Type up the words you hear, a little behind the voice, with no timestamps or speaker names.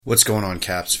What's going on,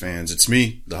 Caps fans? It's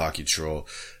me, the Hockey Troll.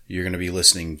 You're going to be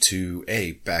listening to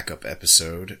a backup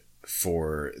episode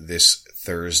for this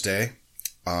Thursday.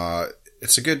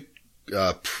 It's a good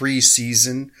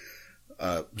pre-season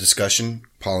discussion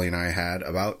Polly and I had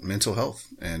about mental health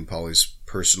and Polly's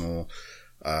personal,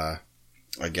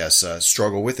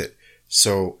 struggle with it.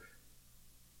 So,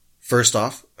 first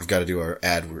off, I've got to do our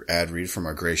ad read from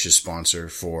our gracious sponsor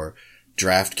for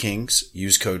DraftKings.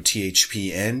 Use code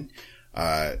THPN.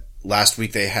 Last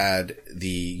week they had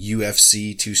the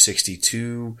UFC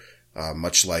 262,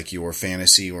 much like your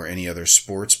fantasy or any other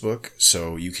sports book.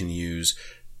 So you can use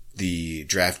the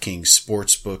DraftKings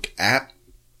Sportsbook app,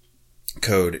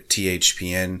 code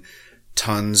THPN.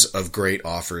 Tons of great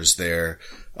offers there.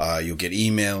 You'll get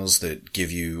emails that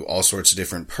give you all sorts of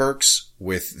different perks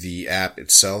with the app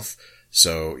itself.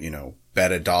 So,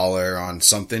 bet $1 on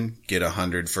something, get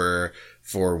 100 for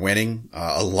winning.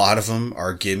 A lot of them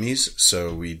are gimmies.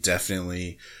 So we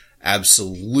definitely,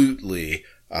 absolutely,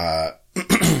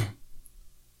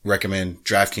 recommend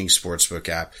DraftKings Sportsbook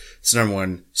app. It's the number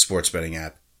one sports betting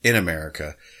app in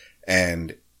America.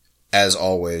 And as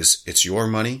always, it's your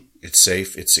money. It's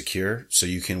safe. It's secure. So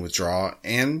you can withdraw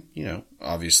and,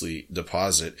 obviously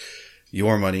deposit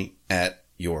your money at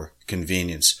your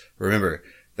convenience. Remember,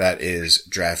 that is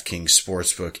DraftKings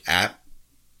Sportsbook app.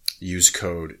 Use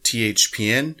code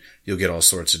THPN. You'll get all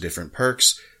sorts of different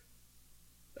perks.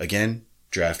 Again,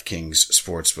 DraftKings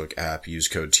Sportsbook app. Use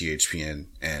code THPN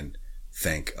and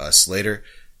thank us later.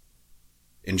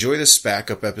 Enjoy this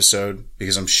backup episode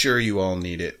because I'm sure you all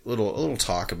need it. A little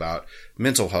talk about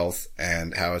mental health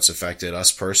and how it's affected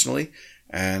us personally.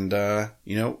 And,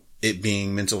 it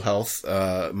being mental health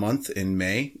month in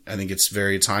May, I think it's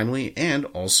very timely. And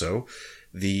also,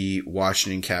 the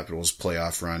Washington Capitals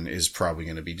playoff run is probably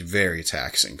going to be very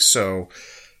taxing. So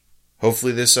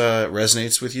hopefully this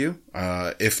resonates with you.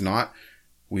 If not,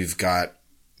 we've got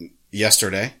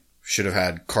yesterday. Should have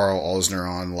had Carl Alsner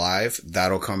on live.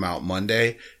 That'll come out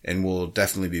Monday, and we'll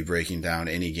definitely be breaking down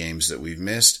any games that we've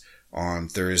missed. On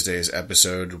Thursday's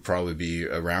episode will probably be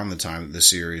around the time that the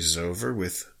series is over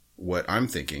with what I'm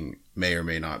thinking may or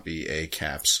may not be a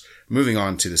Caps moving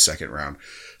on to the second round.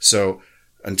 So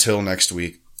until next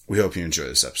week, we hope you enjoy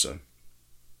this episode.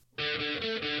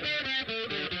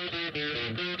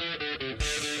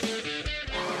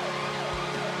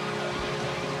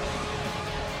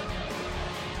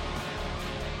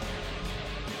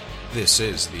 This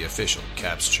is the official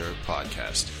Caps Chirp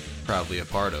podcast, proudly a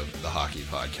part of the Hockey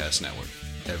Podcast Network.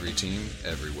 Every team,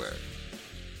 everywhere.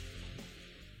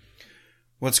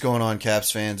 What's going on, Caps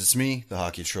fans? It's me, the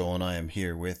Hockey Troll, and I am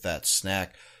here with that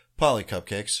snack, Polly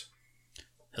Cupcakes.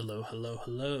 Hello, hello,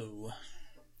 hello.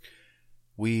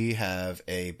 We have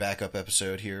a backup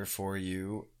episode here for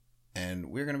you, and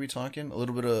we're going to be talking a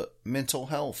little bit of mental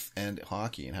health and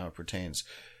hockey and how it pertains.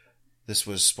 This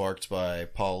was sparked by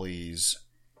Polly's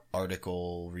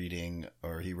article reading,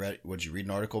 or would you read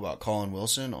an article about Colin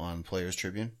Wilson on Players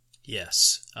Tribune?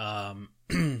 Yes.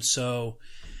 So,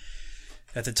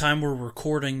 at the time we're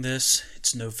recording this,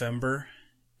 it's November.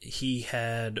 He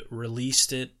had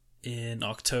released it in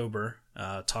October,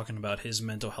 talking about his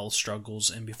mental health struggles.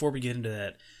 And before we get into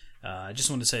that, I just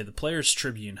want to say the Players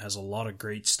Tribune has a lot of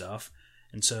great stuff.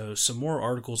 And so some more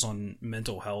articles on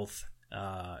mental health.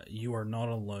 You Are Not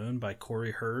Alone by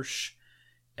Corey Hirsch.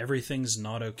 Everything's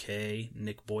Not Okay,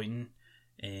 Nick Boynton.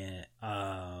 And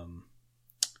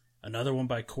another one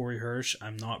by Corey Hirsch,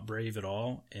 I'm Not Brave at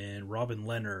All. And Robin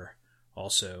Lehner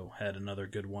also had another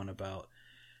good one about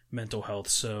mental health.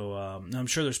 So I'm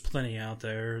sure there's plenty out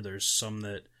there. There's some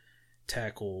that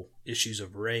tackle issues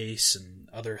of race and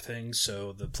other things.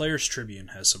 So the Players Tribune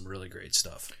has some really great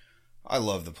stuff. I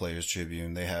love the Players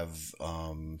Tribune. They have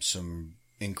some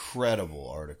incredible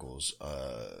articles.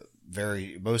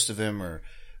 Most of them are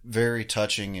very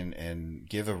touching and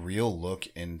give a real look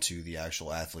into the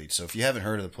actual athlete. So if you haven't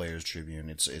heard of the Players Tribune,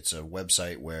 it's a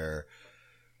website where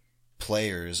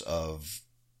players of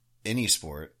any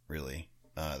sport, really,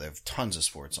 they have tons of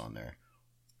sports on there,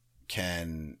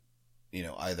 can,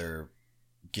 either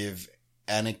give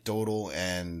anecdotal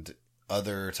and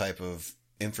other type of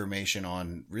information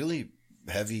on really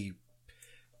heavy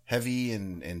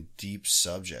and deep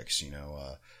subjects.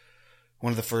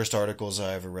 One of the first articles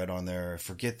I ever read on there, I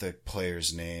forget the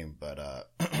player's name, but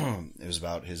it was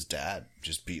about his dad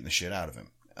just beating the shit out of him,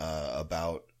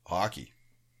 about hockey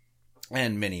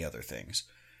and many other things.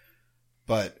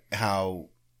 But how,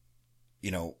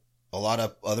 a lot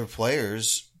of other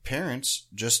players' parents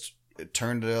just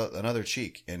turned another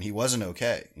cheek, and he wasn't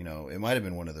okay. It might have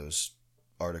been one of those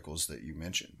articles that you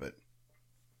mentioned, but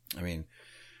I mean,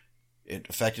 it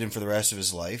affected him for the rest of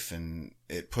his life, and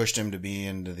it pushed him to be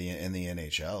in the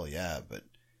NHL. Yeah, but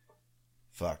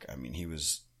fuck, I mean, he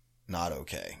was not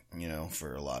okay,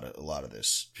 for a lot of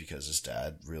this, because his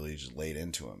dad really just laid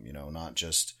into him, not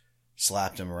just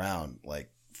slapped him around, like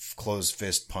closed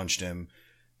fist punched him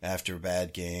after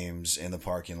bad games in the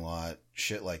parking lot,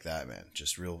 shit like that, man.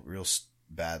 Just real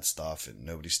bad stuff, and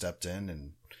nobody stepped in.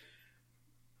 And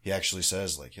he actually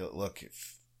says, like, look,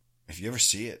 if you ever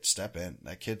see it, step in.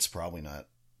 That kid's probably not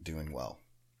doing well.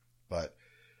 But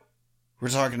we're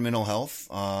talking mental health,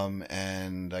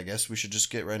 and I guess we should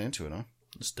just get right into it, huh?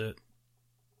 Let's do it.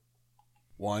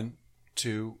 1,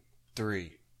 2,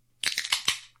 3.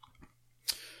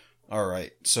 All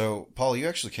right. So, Paul, you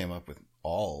actually came up with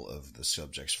all of the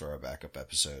subjects for our backup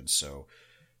episodes. So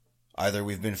either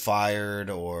we've been fired,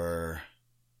 or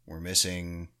we're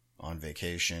missing on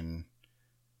vacation,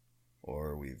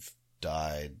 or we've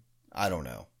died. I don't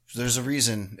know. There's a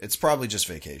reason. It's probably just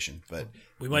vacation, but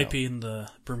we might be in the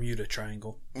Bermuda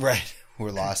Triangle. Right.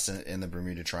 We're lost in the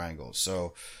Bermuda Triangle.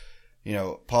 So,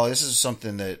 Paul, this is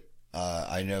something that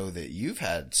I know that you've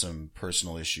had some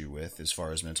personal issue with as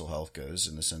far as mental health goes,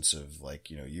 in the sense of, like,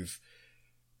 you've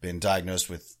been diagnosed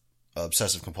with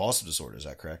obsessive compulsive disorder. Is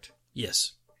that correct?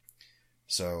 Yes.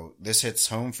 So this hits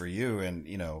home for you. And,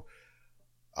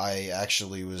 I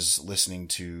actually was listening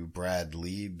to Brad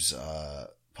Lieb's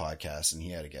podcast, and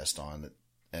he had a guest on that,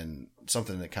 and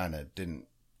something that kind of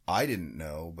I didn't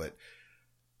know, but,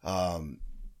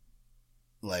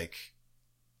 like,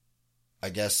 I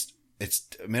guess it's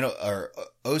or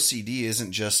OCD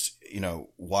isn't just,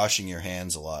 washing your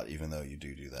hands a lot, even though you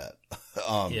do that.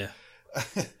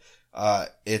 Yeah.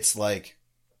 It's like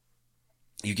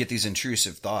you get these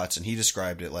intrusive thoughts, and he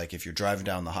described it like if you're driving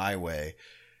down the highway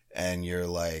and you're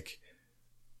like,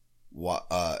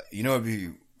 what'd be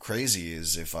crazy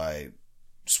is if I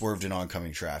swerved in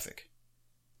oncoming traffic.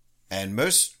 And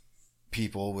most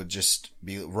people would just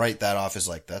write that off as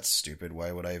like, that's stupid.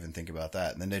 Why would I even think about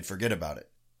that? And then they'd forget about it.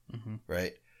 Mm-hmm.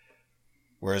 Right.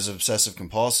 Whereas obsessive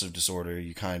compulsive disorder,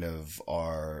 you kind of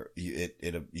you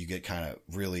get kind of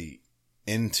really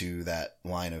into that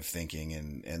line of thinking,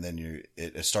 and then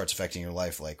it starts affecting your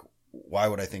life. Like, why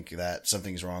would I think that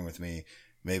something's wrong with me?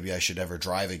 Maybe I should never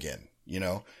drive again,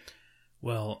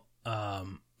 Well,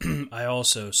 I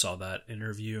also saw that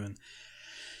interview, and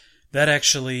that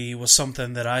actually was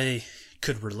something that I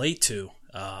could relate to.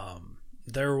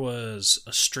 There was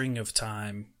a string of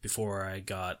time before I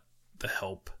got the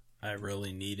help I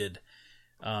really needed,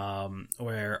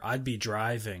 where I'd be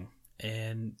driving,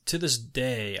 and to this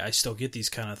day, I still get these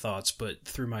kind of thoughts, but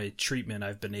through my treatment,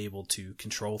 I've been able to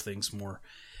control things more.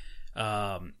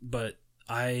 But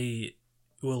I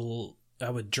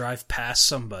would drive past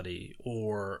somebody,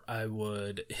 or I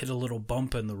would hit a little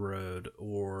bump in the road,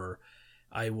 or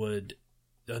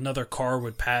another car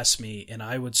would pass me, and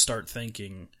I would start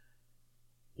thinking,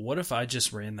 what if I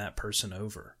just ran that person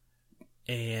over?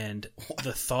 And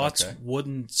the thoughts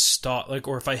wouldn't stop. Like,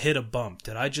 or if I hit a bump,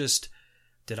 did I just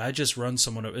run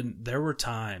someone over? And there were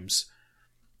times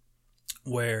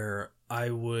where I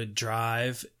would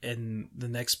drive, and the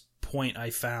next point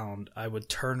I found, I would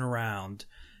turn around,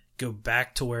 go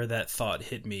back to where that thought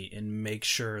hit me, and make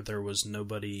sure there was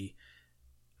nobody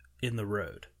in the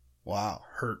road. Wow.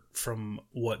 Hurt from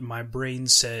what my brain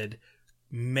said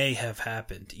may have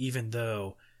happened, even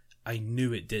though I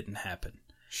knew it didn't happen.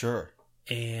 Sure.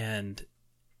 And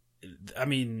I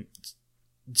mean,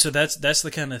 so that's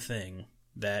the kind of thing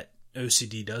that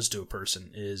OCD does to a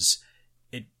person, is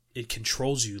it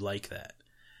controls you like that.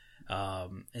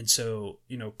 And so,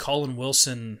 Colin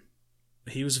Wilson,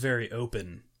 he was very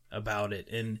open about it,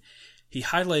 and he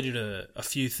highlighted a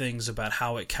few things about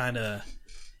how it can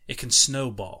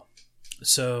snowball.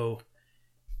 So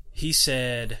he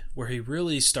said where he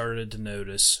really started to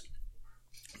notice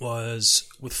was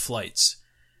with flights.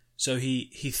 So he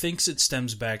thinks it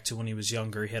stems back to when he was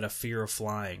younger. He had a fear of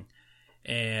flying.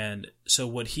 And so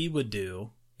what he would do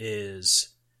is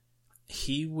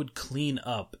he would clean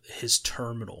up his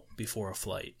terminal before a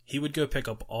flight. He would go pick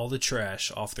up all the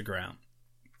trash off the ground.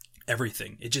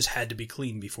 Everything. It just had to be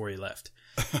clean before he left.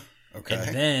 Okay.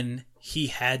 And then he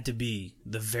had to be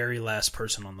the very last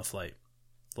person on the flight.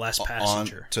 Last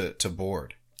passenger. To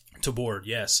board. To board,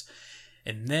 yes.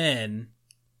 And then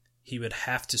he would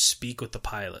have to speak with the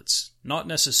pilots. Not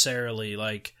necessarily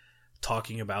like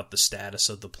talking about the status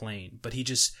of the plane, but he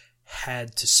just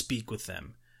had to speak with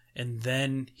them. And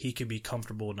then he could be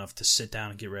comfortable enough to sit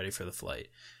down and get ready for the flight.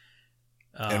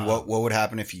 And what would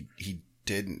happen if he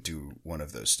didn't do one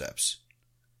of those steps?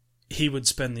 He would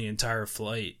spend the entire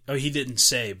flight. Oh, he didn't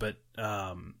say, but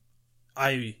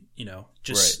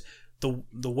just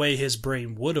the way his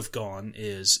brain would have gone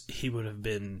is he would have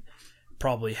been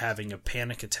probably having a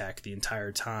panic attack the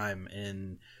entire time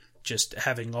and just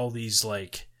having all these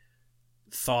like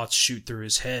thoughts shoot through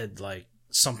his head like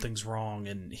something's wrong,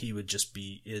 and he would just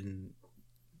be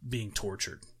being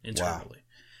tortured internally.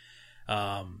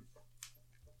 Wow.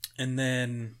 And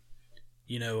then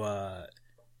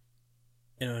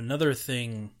another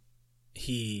thing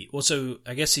so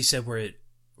I guess he said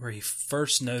where he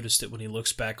first noticed it when he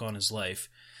looks back on his life,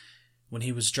 when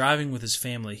he was driving with his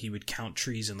family, he would count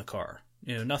trees in the car.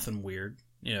 Nothing weird.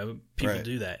 People right.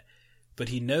 do that. But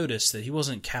he noticed that he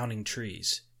wasn't counting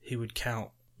trees. He would count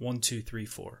 1, 2, 3,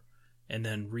 4, and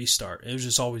then restart. It was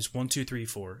just always 1, 2, 3,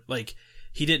 4. Like,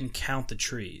 he didn't count the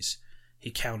trees.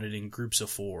 He counted in groups of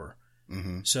 4.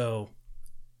 Mm-hmm. So,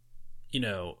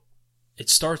 it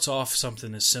starts off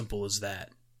something as simple as that,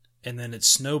 and then it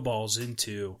snowballs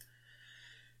into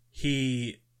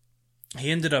he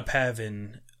ended up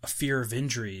having a fear of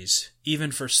injuries,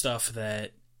 even for stuff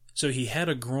that... So he had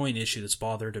a groin issue that's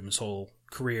bothered him his whole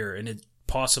career, and it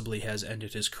possibly has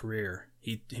ended his career.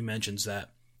 He mentions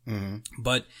that. Mm-hmm.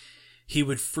 But he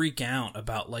would freak out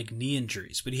about like knee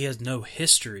injuries, but he has no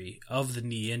history of the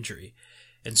knee injury.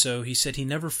 And so he said he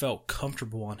never felt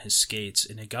comfortable on his skates,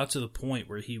 and it got to the point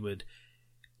where he would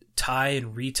tie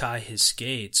and retie his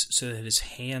skates so that his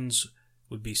hands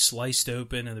would be sliced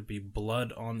open and there'd be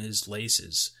blood on his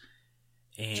laces.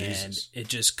 And Jesus. It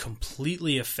just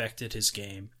completely affected his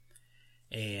game.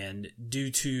 And due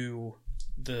to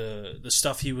the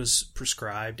stuff he was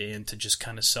prescribed and to just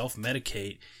kind of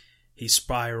self-medicate, he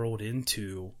spiraled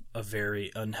into a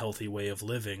very unhealthy way of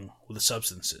living with the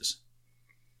substances.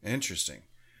 Interesting.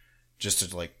 Just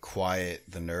to like quiet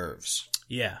the nerves.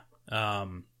 Yeah.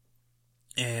 And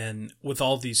with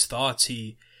all these thoughts,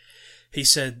 he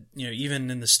said,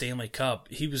 even in the Stanley Cup,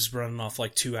 he was running off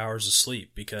like 2 hours of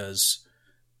sleep because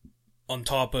on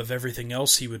top of everything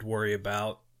else he would worry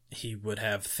about, he would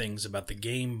have things about the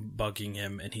game bugging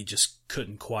him, and he just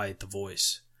couldn't quiet the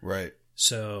voice. Right.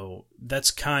 So that's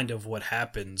kind of what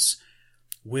happens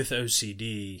with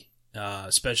OCD,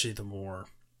 especially the more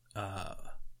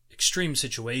extreme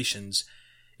situations,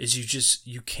 is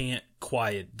you can't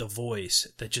quiet the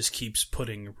voice that just keeps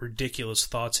putting ridiculous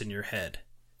thoughts in your head.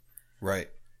 Right.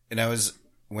 And I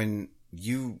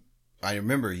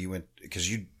remember you went,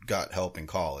 because you got help in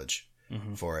college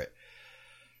mm-hmm. for it.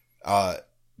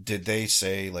 Did they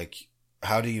say, like,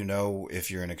 how do you know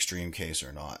if you're an extreme case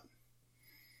or not?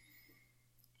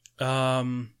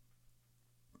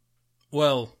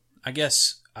 Well, I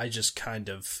guess I just kind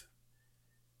of,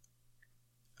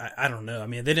 I don't know. I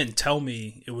mean, they didn't tell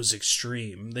me it was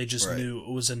extreme. They just knew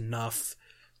it was enough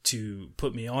to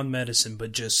put me on medicine,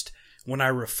 but just when I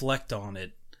reflect on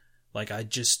it, like,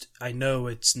 I know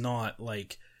it's not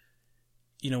like,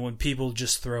 when people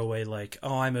just throw away like,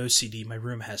 oh, I'm OCD, my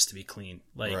room has to be clean.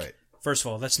 Like, first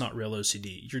of all, that's not real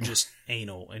OCD. You're just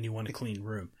anal and you want a clean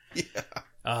room.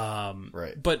 Yeah.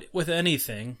 Right. But with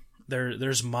anything,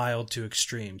 there's mild to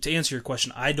extreme. To answer your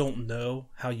question, I don't know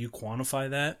how you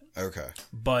quantify that. Okay.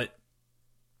 But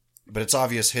it's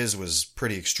obvious his was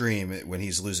pretty extreme when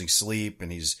he's losing sleep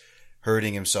and he's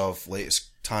hurting himself,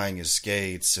 tying his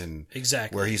skates, and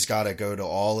exactly where he's got to go to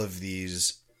all of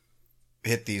these,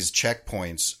 hit these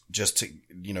checkpoints just to,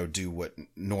 do what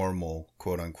normal,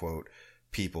 quote unquote,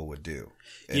 people would do.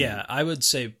 And yeah, I would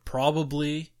say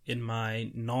probably, in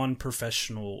my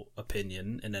non-professional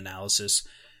opinion and analysis,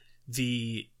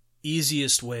 the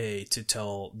easiest way to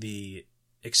tell the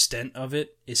extent of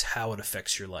it is how it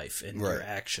affects your life and your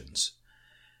actions.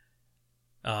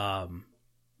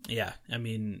 Yeah, I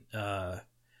mean, and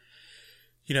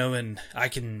I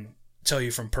can tell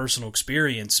you from personal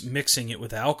experience, mixing it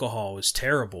with alcohol is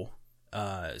terrible.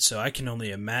 So I can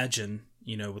only imagine,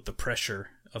 with the pressure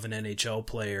of an NHL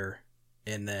player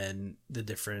and then the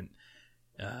different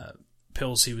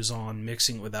pills he was on,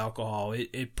 mixing it with alcohol,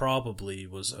 it probably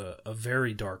was a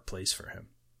very dark place for him.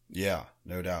 Yeah,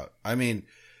 no doubt. I mean,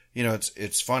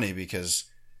 it's funny because,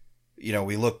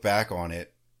 we look back on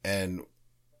it and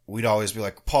we'd always be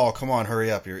like, Paul, come on,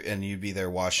 hurry up. And you'd be there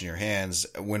washing your hands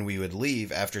when we would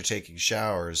leave after taking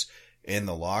showers in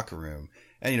the locker room.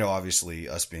 And, obviously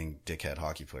us being dickhead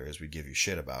hockey players, we'd give you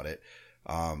shit about it.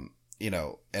 And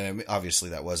obviously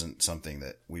that wasn't something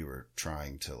that we were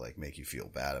trying to like make you feel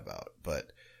bad about.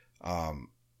 But, I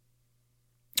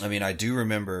mean, I do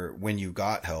remember when you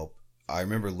got help, I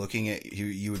remember looking at you,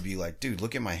 you would be like, dude,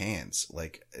 look at my hands.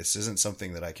 Like, this isn't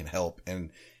something that I can help. And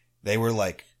they were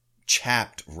like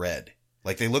chapped red.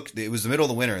 Like it was the middle of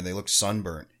the winter and they looked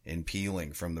sunburnt and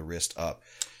peeling from the wrist up.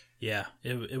 Yeah.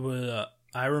 It was,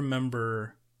 I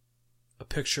remember, a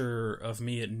picture of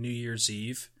me at New Year's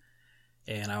Eve,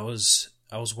 and I was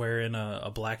wearing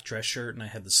a black dress shirt, and I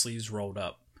had the sleeves rolled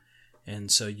up.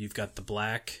 And so you've got the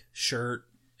black shirt,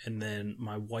 and then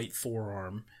my white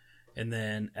forearm, and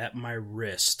then at my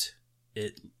wrist,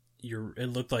 it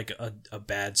looked like a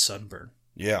bad sunburn.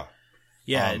 Yeah.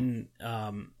 Yeah, and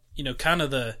kind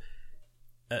of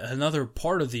another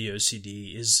part of the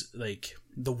OCD is like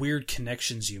the weird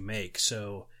connections you make.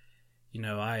 So,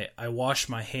 I wash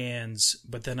my hands,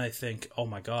 but then I think, oh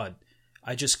my God,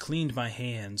 I just cleaned my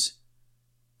hands,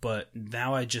 but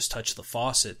now I just touched the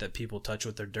faucet that people touch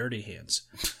with their dirty hands.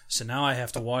 So now I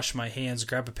have to wash my hands,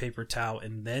 grab a paper towel,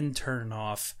 and then turn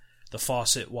off the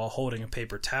faucet while holding a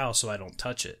paper towel so I don't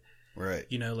touch it. Right.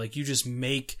 You just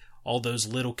make all those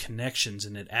little connections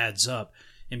and it adds up.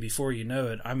 And before you know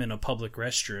it, I'm in a public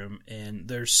restroom and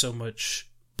there's so much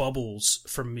bubbles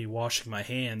from me washing my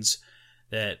hands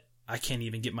that I can't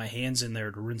even get my hands in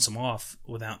there to rinse them off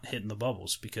without hitting the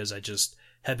bubbles because I just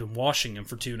had been washing them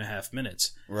for 2.5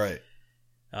 minutes. Right.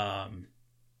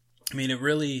 It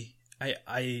really,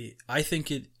 I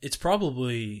think it's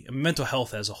probably mental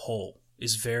health as a whole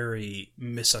is very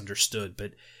misunderstood,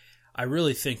 but I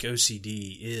really think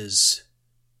OCD is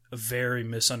a very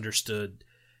misunderstood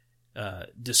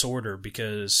disorder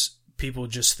because people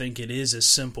just think it is as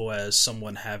simple as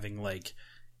someone having like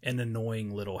an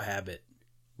annoying little habit.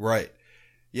 Right.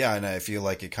 Yeah, and I feel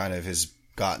like it kind of has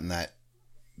gotten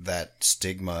that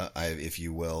stigma, if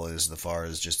you will, as far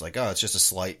as just like, oh, it's just a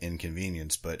slight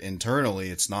inconvenience, but internally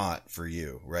it's not for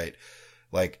you, right?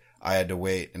 Like I had to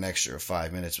wait an extra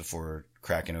 5 minutes before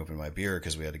cracking open my beer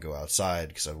because we had to go outside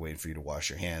because I was waiting for you to wash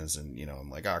your hands, and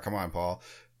I'm like, oh, come on, Paul.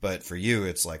 But for you,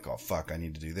 it's like, oh fuck, I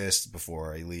need to do this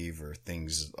before I leave, or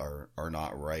things are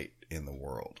not right in the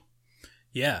world.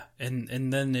 Yeah, and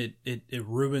then it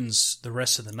ruins the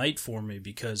rest of the night for me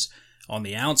because on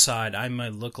the outside I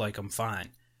might look like I'm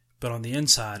fine, but on the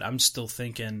inside I'm still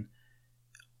thinking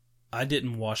I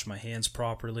didn't wash my hands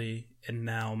properly, and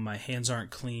now my hands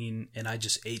aren't clean, and I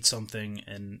just ate something,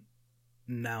 and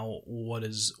now what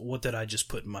did I just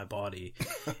put in my body?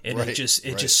 And right, it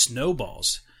just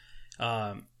snowballs.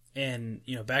 And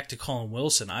back to Colin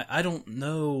Wilson, I don't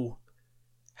know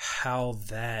how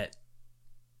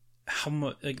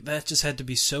much like that just had to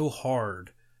be so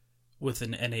hard with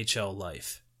an NHL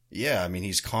life. Yeah,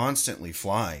 he's constantly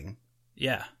flying.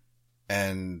 Yeah.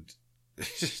 And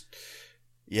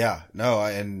yeah, no,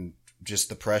 and just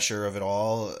the pressure of it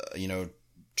all,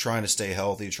 trying to stay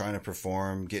healthy, trying to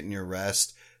perform, getting your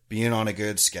rest, being on a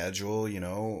good schedule,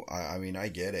 I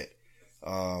get it.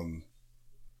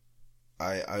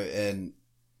 And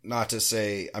not to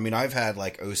say, I've had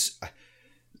like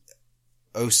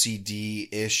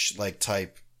OCD-ish like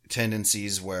type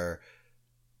tendencies where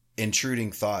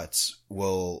intruding thoughts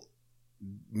will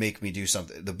make me do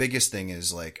something. The biggest thing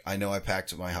is like, I know I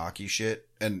packed my hockey shit,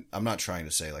 and I'm not trying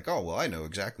to say like, oh, well, I know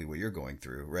exactly what you're going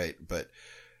through. Right. But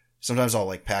sometimes I'll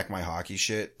like pack my hockey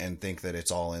shit and think that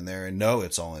it's all in there and know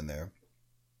it's all in there,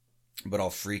 but I'll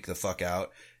freak the fuck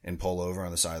out and pull over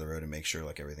on the side of the road and make sure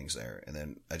like everything's there. And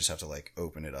then I just have to like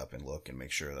open it up and look and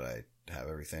make sure that I have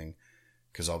everything.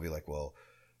 Cause I'll be like, well,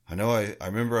 I know I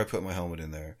remember I put my helmet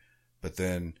in there, but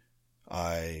then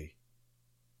I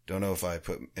don't know if I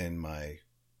put in my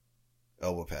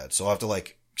elbow pads. So I'll have to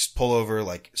like pull over,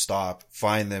 like stop,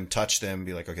 find them, touch them,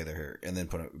 be like, okay, they're here. And then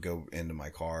go into my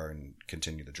car and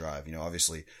continue to drive.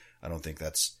 Obviously I don't think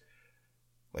that's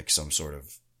like some sort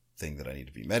of thing that I need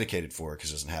to be medicated for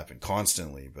because it doesn't happen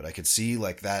constantly, but I could see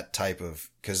like that type of,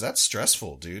 cause that's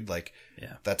stressful, dude. Like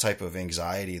that type of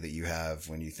anxiety that you have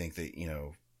when you think that,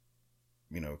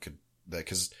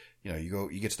 cause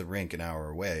you get to the rink an hour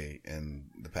away and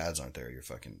the pads aren't there. You're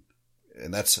fucking,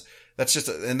 and that's just,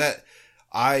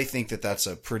 I think that that's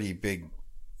a pretty big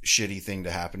shitty thing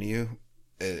to happen to you,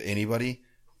 anybody.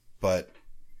 But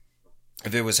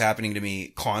if it was happening to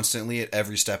me constantly at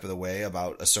every step of the way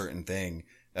about a certain thing,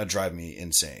 that'd drive me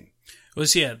insane. Well,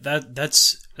 yeah,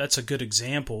 that's a good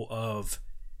example of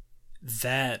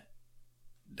that.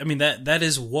 That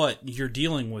is what you're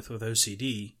dealing with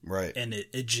OCD, right? And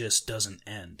it just doesn't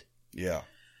end. Yeah.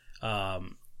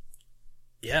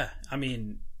 Yeah.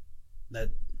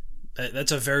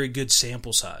 That's a very good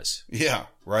sample size. Yeah,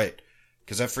 right.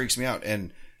 Because that freaks me out,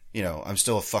 and I'm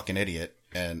still a fucking idiot,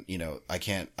 and I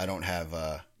don't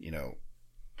have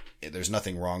there's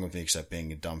nothing wrong with me except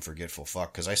being a dumb, forgetful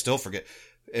fuck, because I still forget.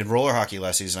 In roller hockey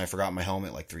last season, I forgot my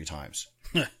helmet like 3 times.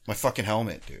 My fucking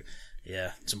helmet, dude.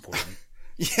 Yeah, it's important.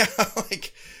 Yeah,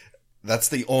 like, that's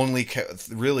the only,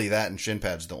 really, that and shin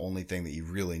pads the only thing that you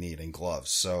really need, and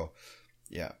gloves. So,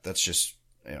 yeah, that's just,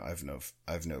 I have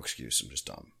no excuse. I'm just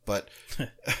dumb. But,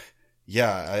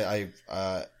 yeah,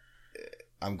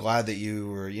 I'm glad that you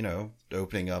were,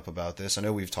 opening up about this. I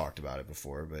know we've talked about it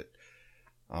before, but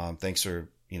thanks for,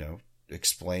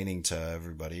 explaining to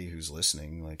everybody who's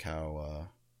listening, like how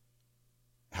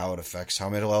it affects, how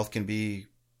mental health can be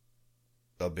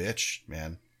a bitch,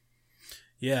 man.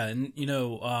 Yeah, and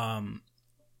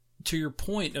to your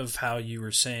point of how you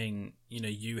were saying,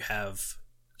 you have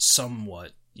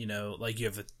somewhat, like you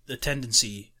have a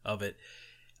tendency of it.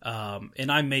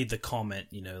 And I made the comment,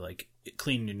 like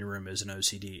cleaning your room is an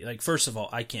OCD. Like, first of all,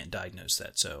 I can't diagnose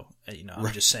that. So, I'm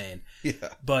Right. just saying.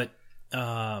 Yeah. But,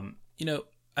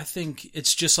 I think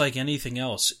it's just like anything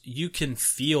else. You can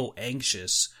feel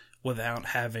anxious without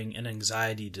having an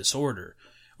anxiety disorder,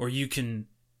 or you can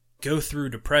go through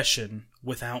depression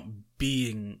without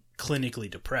being clinically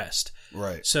depressed.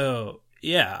 Right. So,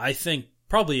 yeah, I think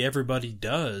probably everybody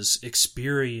does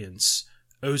experience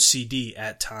OCD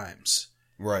at times.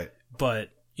 Right. But,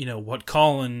 what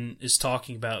Colin is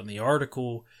talking about in the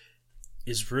article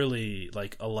is really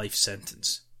like a life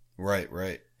sentence. Right.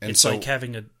 Right. And it's like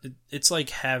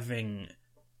having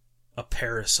a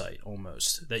parasite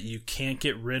almost that you can't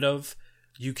get rid of.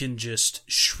 You can just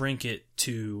shrink it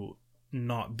to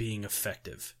not being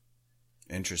effective.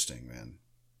 Interesting, man.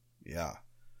 Yeah.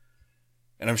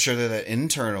 And I'm sure that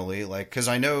internally, like, because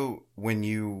I know when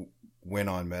you went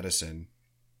on medicine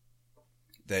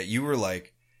that you were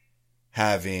like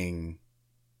having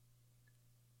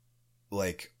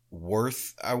like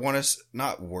worth, I want to,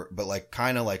 not worth, but like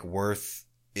kind of like worth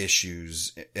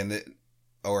issues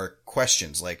or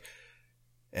questions like,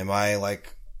 am I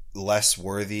like less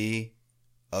worthy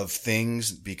of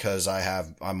things because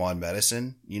I'm on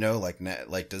medicine,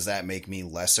 like does that make me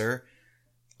lesser?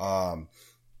 And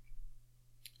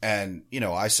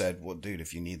I said, well, dude,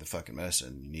 if you need the fucking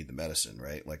medicine, you need the medicine,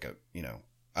 right? Like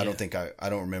I don't think I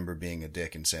don't remember being a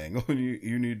dick and saying, oh,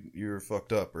 you're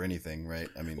fucked up or anything, right?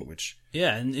 I mean, which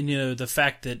yeah, and the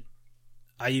fact that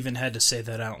I even had to say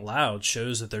that out loud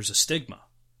shows that there's a stigma.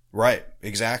 Right,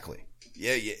 exactly.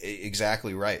 Yeah,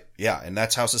 exactly right. Yeah, and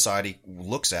that's how society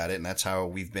looks at it, and that's how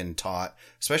we've been taught,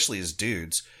 especially as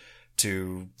dudes,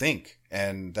 to think.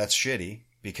 And that's shitty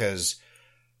because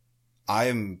I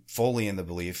am fully in the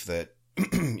belief that,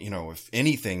 if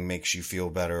anything makes you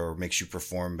feel better or makes you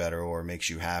perform better or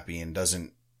makes you happy and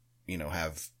doesn't,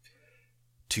 have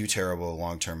too terrible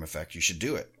long-term effect, you should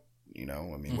do it.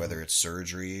 Whether it's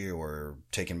surgery or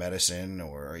taking medicine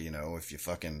or, if you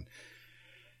fucking,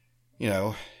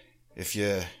 if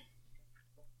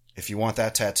you want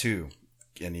that tattoo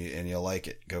and you like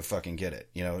it, go fucking get it,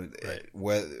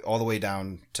 right. All the way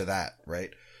down to that.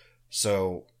 Right.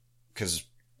 So, cause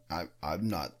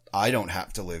I don't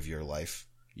have to live your life.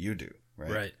 You do.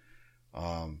 Right.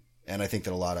 Right. And I think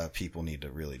that a lot of people need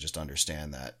to really just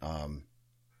understand that,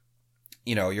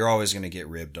 you're always going to get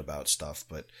ribbed about stuff,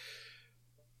 but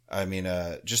I mean,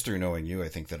 just through knowing you, I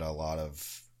think that a lot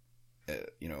of,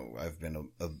 I've been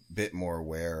a bit more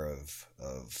aware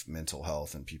of mental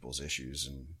health and people's issues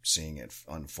and seeing it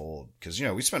unfold. Cause,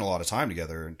 we spent a lot of time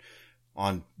together and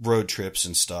on road trips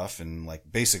and stuff and like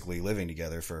basically living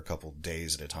together for a couple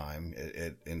days at a time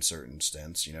in certain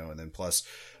stints, and then plus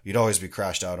you'd always be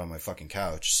crashed out on my fucking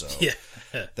couch. So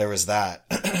yeah. There was that.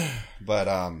 But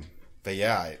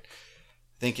yeah, I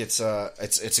think it's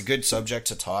a good subject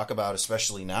to talk about,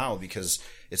 especially now because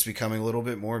it's becoming a little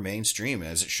bit more mainstream,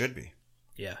 as it should be.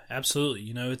 Yeah, absolutely.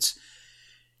 It's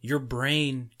your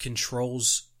brain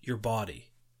controls your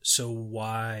body. So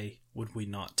why would we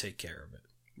not take care of it?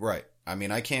 Right. I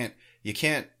mean, you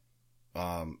can't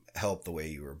help the way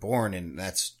you were born. And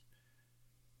that's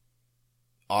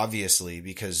obviously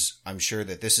because I'm sure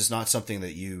that this is not something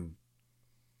that you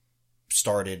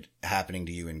started happening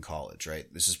to you in college,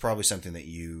 right? This is probably something that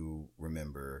you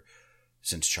remember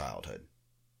since childhood.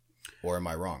 Or am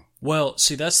I wrong? Well,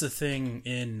 see, that's the thing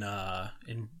in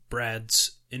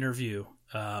Brad's interview.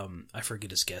 I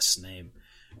forget his guest's name,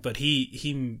 but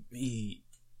he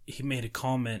made a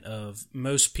comment of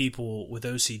most people with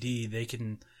OCD, they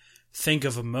can think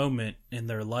of a moment in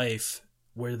their life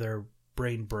where their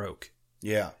brain broke.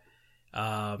 Yeah.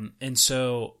 And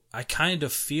so I kind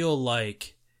of feel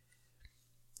like,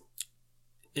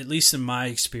 at least in my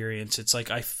experience, it's like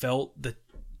I felt that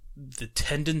the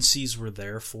tendencies were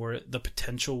there for it. The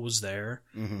potential was there.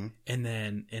 Mm-hmm. And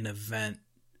then an event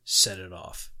set it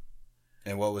off.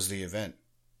 And what was the event?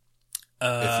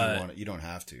 If you want it, you don't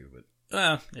have to, but.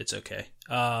 Well, it's okay.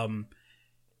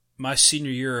 My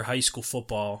senior year of high school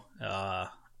football,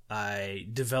 I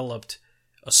developed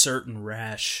a certain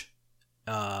rash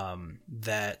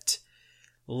that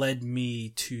led me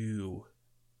to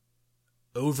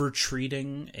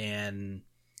over-treating and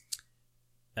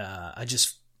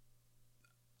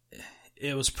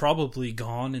it was probably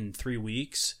gone in 3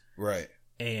 weeks. Right.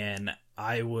 And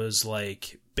I was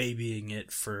like babying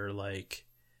it for like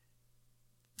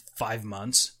 5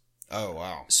 months. Oh,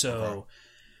 wow. So okay.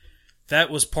 That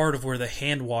was part of where the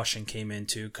hand washing came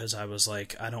into, because I was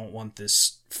like, I don't want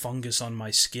this fungus on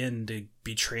my skin to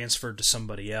be transferred to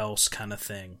somebody else kind of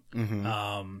thing.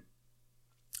 Mm-hmm.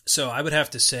 So I would have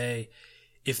to say,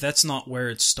 if that's not where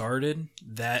it started,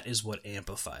 that is what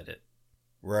amplified it.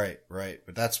 Right.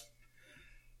 But that's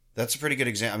a pretty good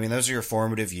example. I mean, those are your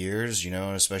formative years,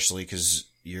 especially because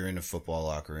you're in a football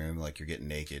locker room, like you're getting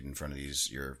naked in front of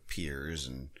your peers,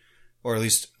 or at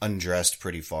least undressed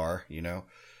pretty far,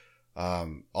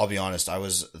 I'll be honest, I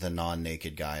was the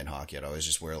non-naked guy in hockey. I'd always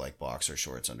just wear like boxer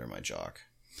shorts under my jock.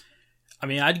 I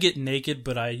mean, I'd get naked,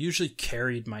 but I usually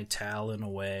carried my towel in a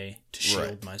way to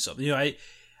shield myself. I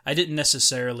didn't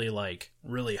necessarily like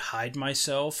really hide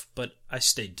myself, but I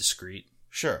stayed discreet.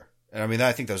 Sure. And I mean,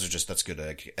 I think that's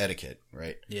good etiquette,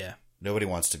 right? Yeah. Nobody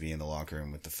wants to be in the locker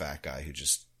room with the fat guy who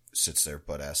just sits there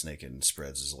butt ass naked and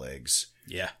spreads his legs.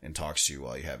 Yeah. And talks to you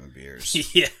while you're having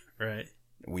beers. Yeah, right.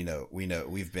 We know,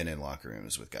 we've been in locker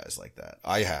rooms with guys like that.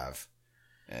 I have,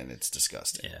 and it's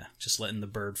disgusting. Yeah, just letting the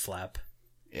bird flap.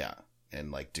 Yeah,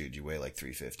 and like, dude, you weigh like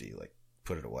 350. Like,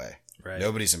 put it away. Right.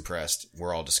 Nobody's impressed.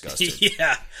 We're all disgusted.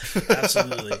 Yeah,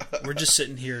 absolutely. We're just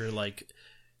sitting here like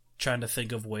trying to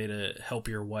think of a way to help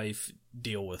your wife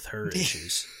deal with her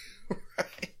issues.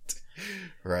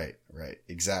 Right.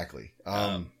 Exactly.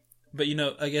 But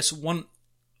I guess one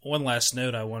last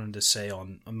note I wanted to say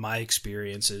on my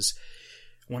experiences.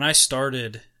 When I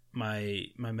started my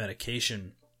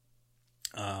medication,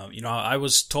 I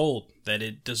was told that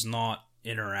it does not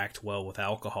interact well with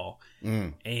alcohol.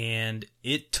 And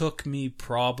it took me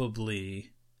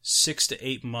probably 6 to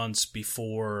 8 months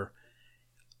before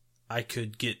I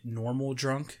could get normal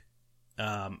drunk.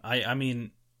 I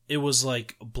mean, it was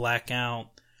like blackout,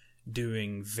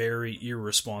 doing very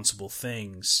irresponsible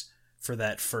things for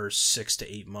that first 6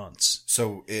 to 8 months.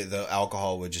 So the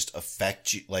alcohol would just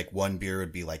affect you, like one beer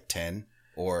would be like 10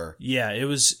 or... Yeah, it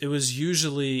was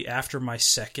usually after my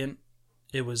second,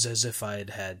 it was as if I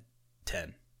had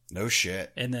 10. No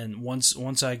shit. And then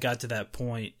once I got to that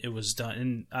point, it was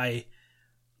done. And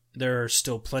there are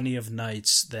still plenty of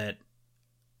nights that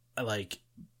like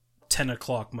 10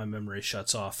 o'clock my memory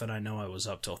shuts off and I know I was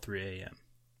up till 3 a.m.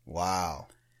 Wow.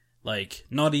 Like,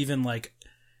 not even like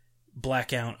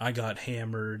blackout, I got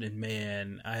hammered and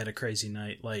man, I had a crazy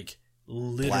night. Like,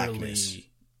 literally, blackness.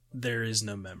 There is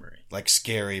no memory. Like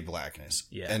scary blackness.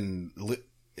 Yeah. And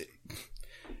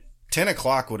 10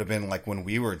 o'clock would have been like when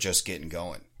we were just getting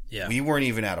going. Yeah. We weren't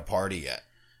even at a party yet.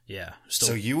 Yeah.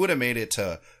 So you would have made it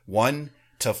to 1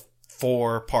 to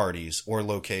 4 parties or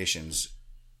locations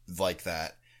like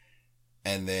that.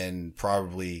 And then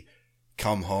probably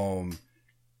come home,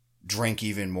 drink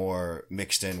even more,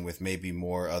 mixed in with maybe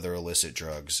more other illicit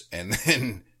drugs, and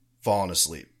then falling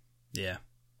asleep. Yeah.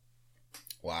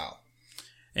 Wow.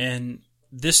 And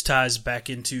this ties back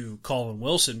into Colin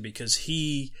Wilson because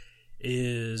he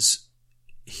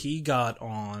got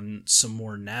on some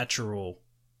more natural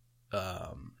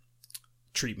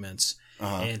treatments,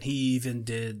 and he even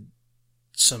did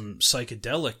some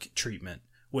psychedelic treatment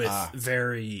with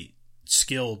very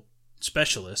skilled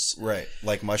specialists. Right.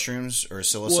 Like mushrooms or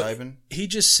psilocybin? Well, he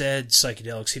just said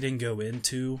psychedelics. He didn't go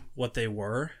into what they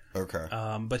were. Okay.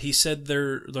 But he said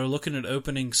they're looking at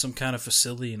opening some kind of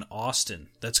facility in Austin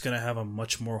that's going to have a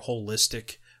much more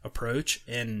holistic approach.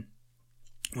 And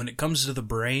when it comes to the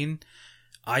brain,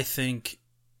 I think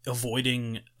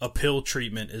avoiding a pill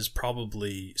treatment is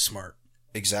probably smart.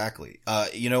 Exactly.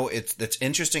 That's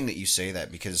interesting that you say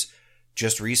that because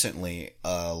just recently,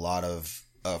 a lot of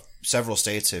several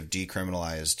states have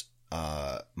decriminalized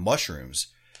mushrooms.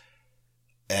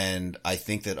 And I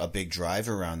think that a big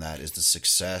driver around that is the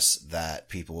success that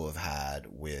people have had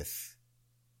with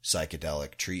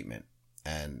psychedelic treatment.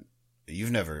 And have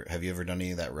you ever done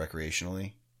any of that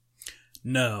recreationally?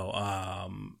 No.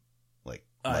 Like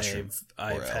mushroom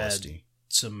I've or had LSD?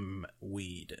 some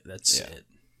weed. That's it.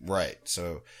 Right.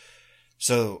 So,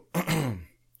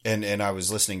 and I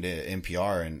was listening to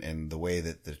NPR and the way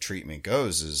that the treatment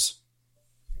goes is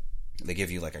they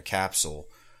give you like a capsule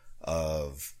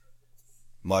of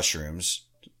mushrooms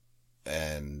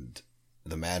and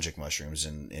the magic mushrooms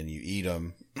and you eat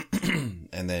them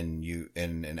and then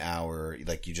in an hour,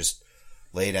 like you just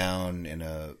lay down in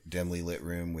a dimly lit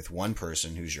room with one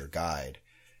person who's your guide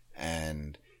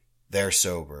and they're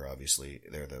sober. Obviously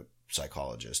they're the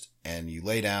psychologist and you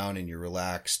lay down and you're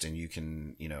relaxed and you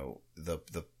can, you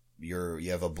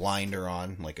have a blinder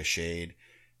on like a shade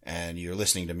and you're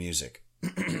listening to music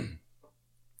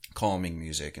calming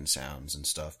music and sounds and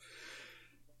stuff.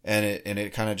 And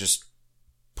it kind of just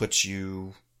puts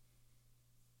you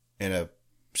in a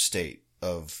state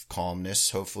of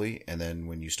calmness, hopefully. And then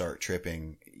when you start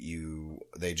tripping,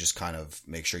 they just kind of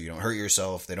make sure you don't hurt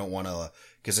yourself. They don't want to,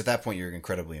 because at that point you're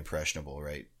incredibly impressionable,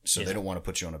 right? So they don't want to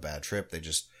put you on a bad trip. They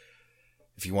just,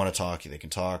 if you want to talk, they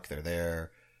can talk. They're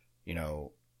there,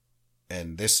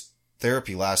 and this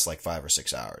therapy lasts like 5 or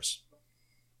 6 hours.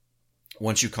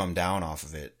 Once you come down off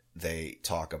of it, they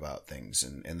talk about things.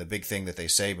 And the big thing that they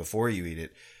say before you eat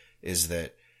it is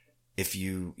that if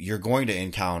you're going to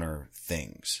encounter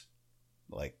things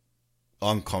like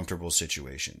uncomfortable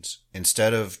situations,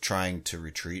 instead of trying to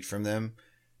retreat from them,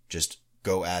 just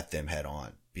go at them head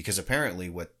on. Because apparently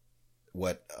what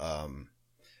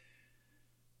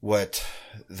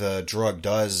the drug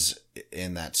does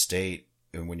in that state,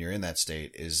 and when you're in that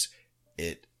state, is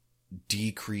it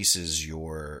decreases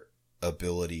your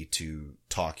ability to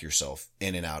talk yourself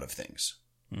in and out of things,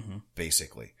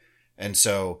 basically. And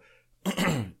so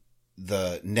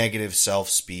the negative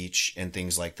self-speech and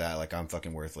things like that, like I'm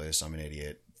fucking worthless, I'm an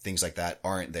idiot, things like that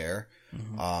aren't there.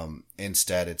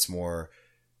 Instead, it's more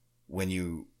when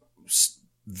you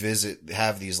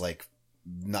have these, like,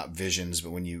 not visions,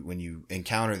 but when you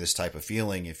encounter this type of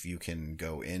feeling, if you can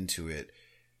go into it,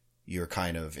 you're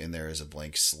kind of in there as a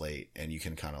blank slate, and you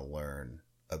can kind of learn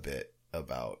a bit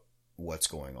about what's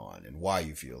going on and why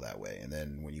you feel that way. And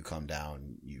then when you come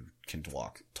down, you can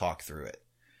talk through it.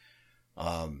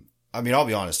 I mean, I'll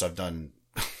be honest, I've done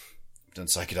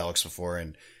psychedelics before,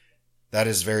 and that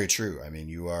is very true. I mean,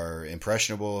 you are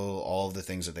impressionable, all of the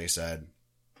things that they said,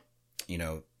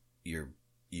 you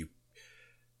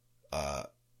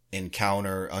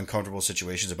encounter uncomfortable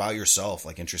situations about yourself,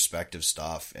 like introspective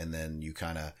stuff. And then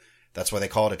that's why they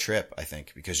call it a trip, I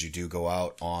think, because you do go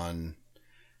out on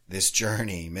this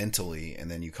journey mentally, and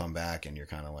then you come back and you're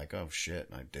kind of like, oh shit,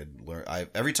 I did learn.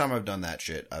 Every time I've done that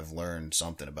shit, I've learned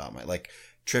something about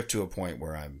trip to a point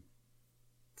where I'm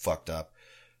fucked up.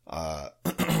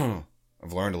 I've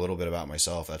learned a little bit about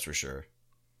myself, that's for sure.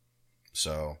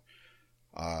 So,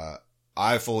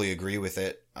 I fully agree with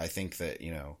it. I think that,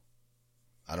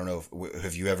 I don't know,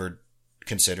 have you ever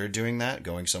considered doing that,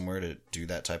 going somewhere to do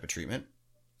that type of treatment?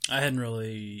 I hadn't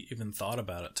really even thought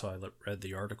about it till I read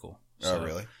the article. So oh,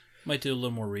 really? Might do a little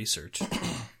more research.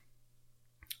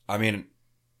 I mean,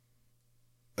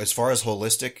 as far as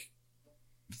holistic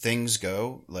things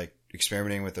go, like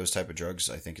experimenting with those type of drugs,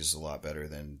 I think is a lot better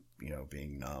than,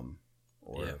 being numb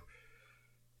or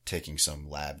taking some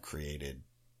lab created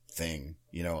thing.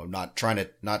 I'm not trying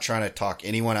to talk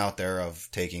anyone out there of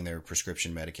taking their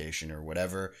prescription medication or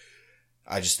whatever.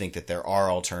 I just think that there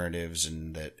are alternatives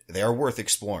and that they are worth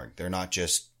exploring. They're not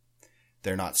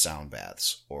sound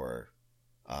baths or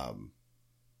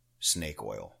snake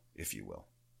oil, if you will.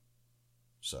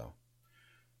 So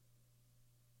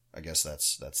I guess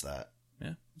that's that.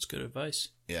 Yeah, that's good advice.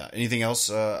 Yeah. Anything else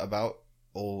about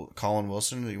old Colin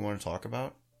Wilson that you want to talk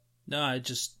about? No, I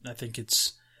think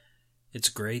it's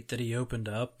great that he opened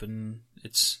up, and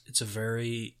it's a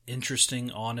very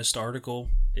interesting, honest article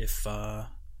if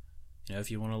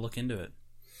if you want to look into it.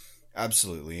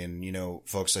 Absolutely. And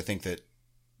folks, I think that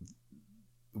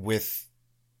with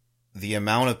the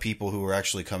amount of people who are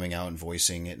actually coming out and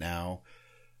voicing it now,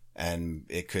 and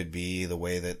it could be the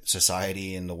way that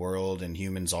society and the world and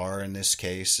humans are in this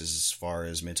case, as far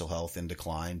as mental health in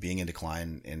decline, being in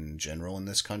decline in general in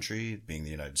this country, being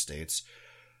the United States,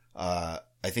 I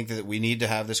think that we need to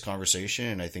have this conversation,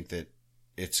 and I think that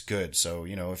it's good. So,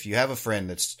 if you have a friend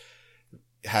that's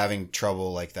having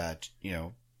trouble like that,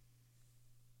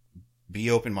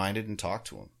 be open-minded and talk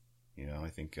to them. I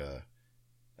think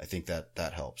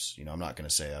that helps. I'm not going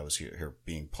to say I was here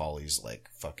being Polly's like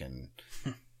fucking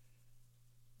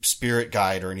spirit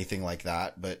guide or anything like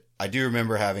that, but I do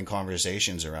remember having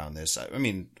conversations around this. I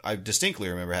mean, I distinctly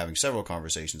remember having several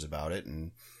conversations about it,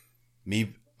 and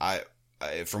I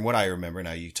from what I remember,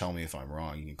 now you tell me if I'm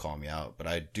wrong, you can call me out, but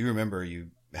I do remember you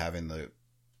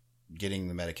getting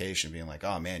the medication, being like,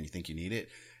 oh man, you think you need it?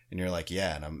 And you're like,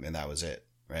 yeah. And that was it.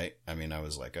 Right. I mean, I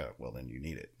was like, oh, well then you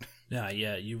need it. Yeah.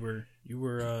 You were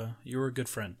a good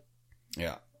friend.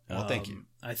 Yeah. Well, thank you.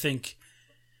 I think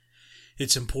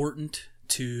it's important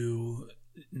to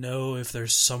know if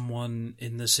there's someone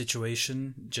in this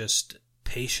situation, just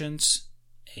patience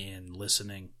and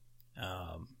listening,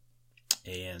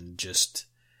 and just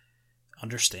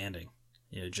understanding,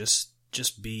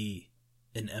 just be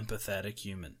an empathetic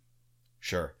human.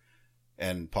 Sure.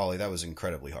 And Polly, that was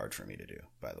incredibly hard for me to do,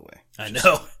 by the way. I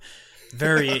know.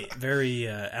 Very, very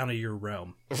out of your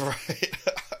realm. Right.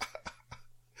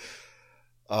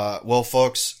 Well,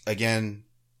 folks, again,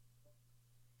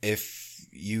 if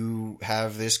you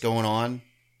have this going on,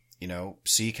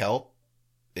 seek help.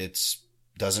 It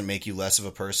doesn't make you less of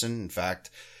a person. In fact,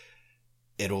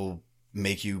 it'll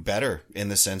make you better in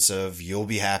the sense of you'll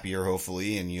be happier,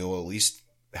 hopefully, and you'll at least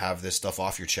have this stuff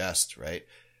off your chest, right?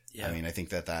 Yeah. I mean, I think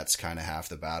that's kind of half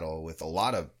the battle with a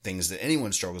lot of things that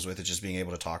anyone struggles with, is just being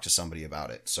able to talk to somebody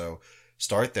about it. So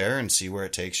start there and see where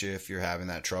it takes you if you're having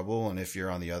that trouble. And if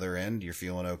you're on the other end, you're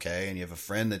feeling okay, and you have a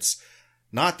friend that's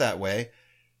not that way,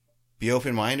 be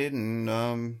open-minded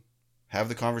and have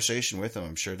the conversation with them.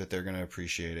 I'm sure that they're going to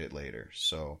appreciate it later.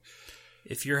 So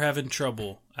if you're having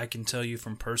trouble, I can tell you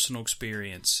from personal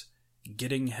experience,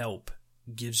 getting help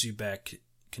gives you back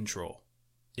control.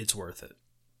 It's worth it.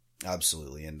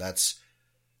 Absolutely. And a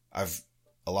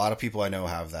lot of people I know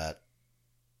have that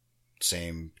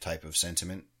same type of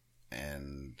sentiment,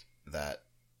 and that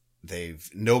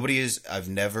I've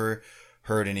never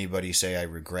heard anybody say, I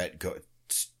regret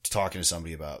talking to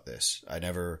somebody about this.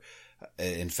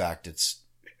 In fact, it's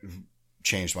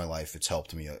changed my life. It's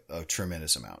helped me a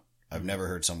tremendous amount. I've never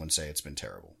heard someone say it's been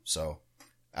terrible. So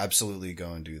absolutely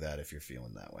go and do that if you're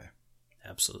feeling that way.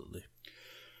 Absolutely.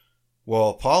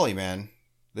 Well, Paulie, man,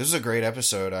 this is a great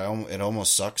episode. It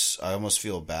almost sucks. I almost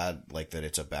feel bad like that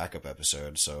it's a backup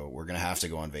episode. So we're going to have to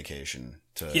go on vacation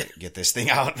to get this thing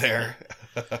out there.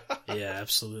 Yeah,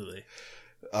 absolutely.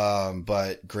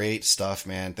 But great stuff,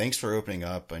 man. Thanks for opening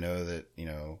up. I know that,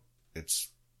 it's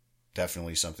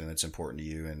definitely something that's important to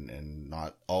you and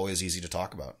not always easy to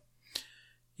talk about.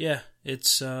 Yeah,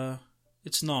 it's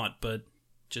not, but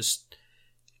just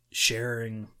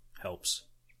sharing helps.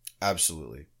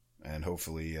 Absolutely. And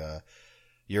hopefully,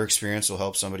 your experience will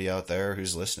help somebody out there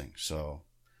who's listening. So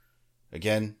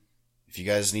again, if you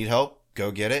guys need help,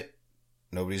 go get it.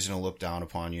 Nobody's going to look down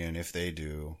upon you. And if they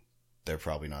do, they're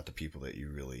probably not the people that you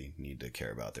really need to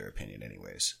care about their opinion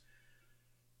anyways.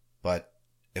 But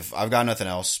if I've got nothing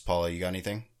else, Paula, you got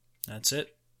anything? That's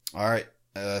it. All right.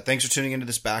 Thanks for tuning into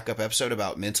this backup episode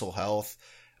about mental health.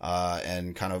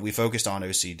 And kind of, we focused on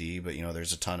OCD, but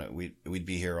there's a ton of, we'd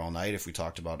be here all night if we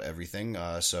talked about everything.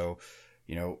 So,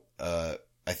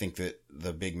 I think that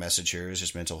the big message here is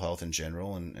just mental health in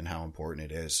general and how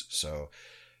important it is. So,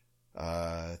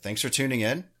 thanks for tuning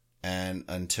in. And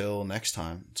until next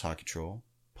time, it's Hockey Troll,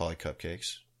 Polly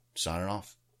Cupcakes, signing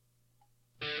off.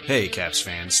 Hey, Caps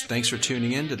fans. Thanks for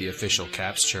tuning in to the official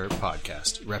Caps Chirp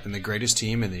podcast, repping the greatest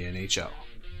team in the NHL.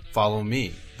 Follow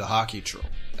me, the Hockey Troll,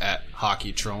 at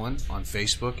Hockey Trollin' on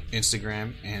Facebook,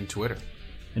 Instagram, and Twitter.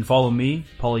 And follow me,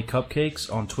 Polly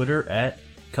Cupcakes, on Twitter at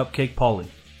Cupcake Polly.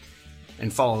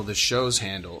 And follow the show's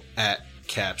handle at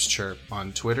Caps Chirp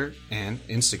on Twitter and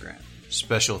Instagram.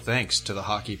 Special thanks to the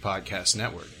Hockey Podcast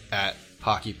Network at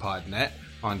HockeyPodNet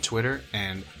on Twitter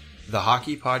and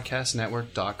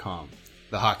thehockeypodcastnetwork.com.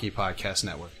 The Hockey Podcast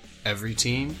Network. Every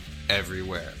team,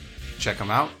 everywhere. Check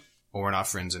them out, or we're not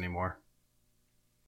friends anymore.